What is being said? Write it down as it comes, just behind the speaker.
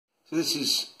So this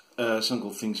is a song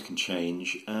called Things Can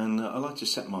Change, and I like to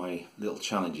set my little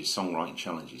challenges, songwriting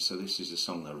challenges. So this is a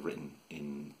song that I've written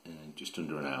in just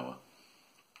under an hour.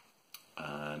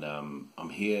 And I'm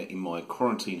here in my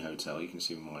quarantine hotel. You can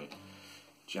see my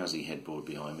jazzy headboard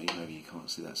behind me. Maybe you can't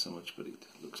see that so much, but it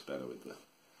looks better with the...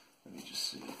 Let me just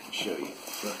see if I can show you.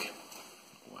 Look.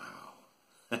 Wow.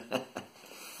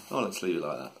 Oh, let's leave it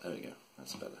like that. There we go.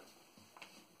 That's better.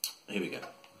 Here we go.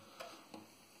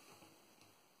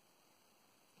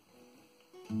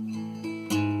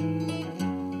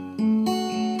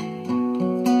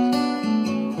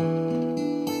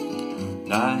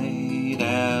 Night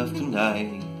after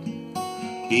night,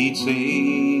 he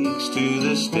takes to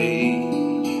the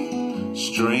stage,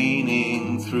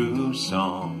 straining through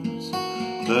songs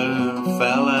that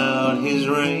fell out his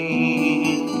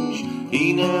range.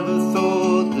 He never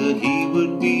thought that he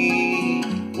would be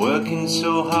working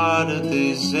so hard at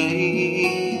this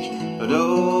age, but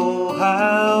oh,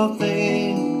 how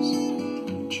things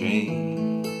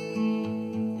change.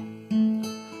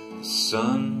 The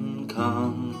sun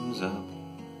comes up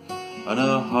and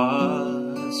our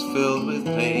hearts filled with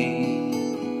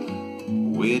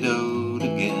pain, widowed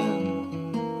again,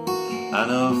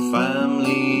 and our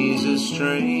families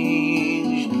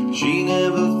estranged. She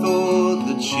never thought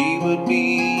that she would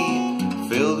be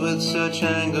filled with such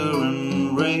anger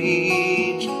and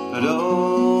rage, but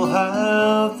oh,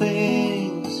 how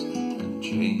things can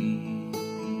change.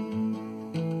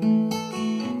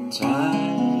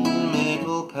 Time, it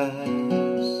will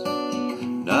pass,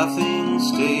 nothing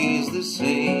stays the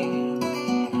same.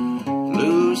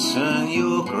 Loosen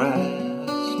your grasp,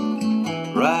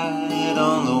 ride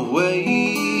on the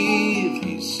wave.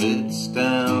 He sits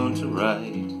down to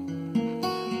write,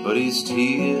 but his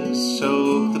tears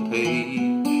soak the page.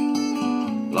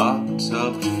 Locked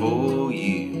up for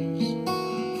years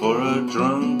for a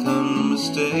drunken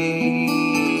mistake.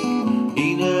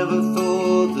 He never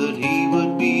thought that he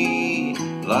would be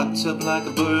locked up like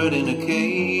a bird in a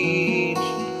cage,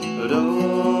 but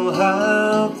oh,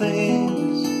 how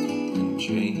things can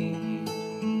change.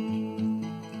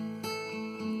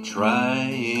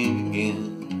 Trying again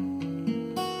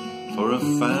for a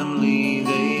family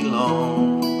they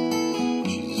long.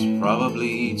 She's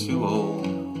probably too old,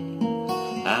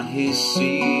 and his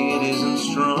seed isn't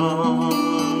strong.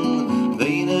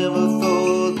 They never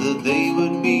thought that they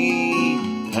would be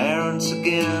parents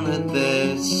again at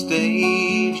their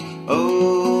stage.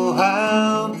 Oh,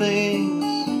 how things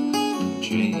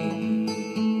change.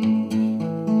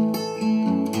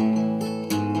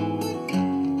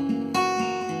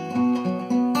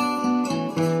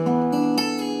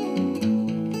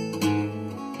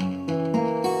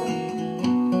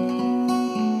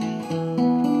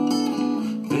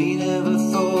 They never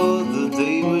thought that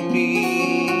they would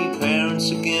be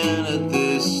parents again at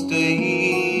this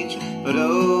stage, but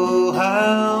oh,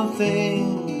 how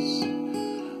things,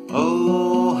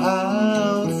 oh,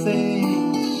 how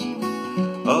things,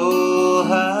 oh,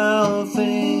 how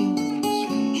things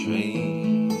can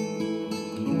change.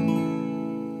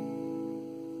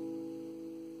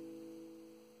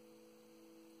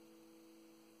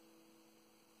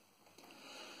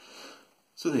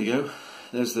 So there you go.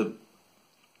 There's the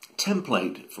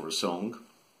template for a song,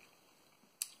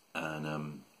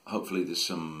 and hopefully there's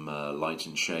some light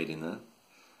and shade in there,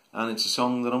 and it's a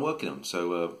song that I'm working on.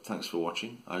 So thanks for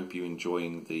watching. I hope you're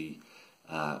enjoying the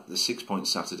 6 Point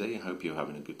Saturday. I hope you're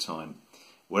having a good time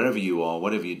wherever you are,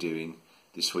 whatever you're doing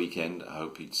this weekend. I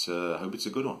hope it's a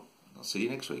good one. I'll see you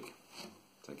next week.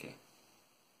 Take care.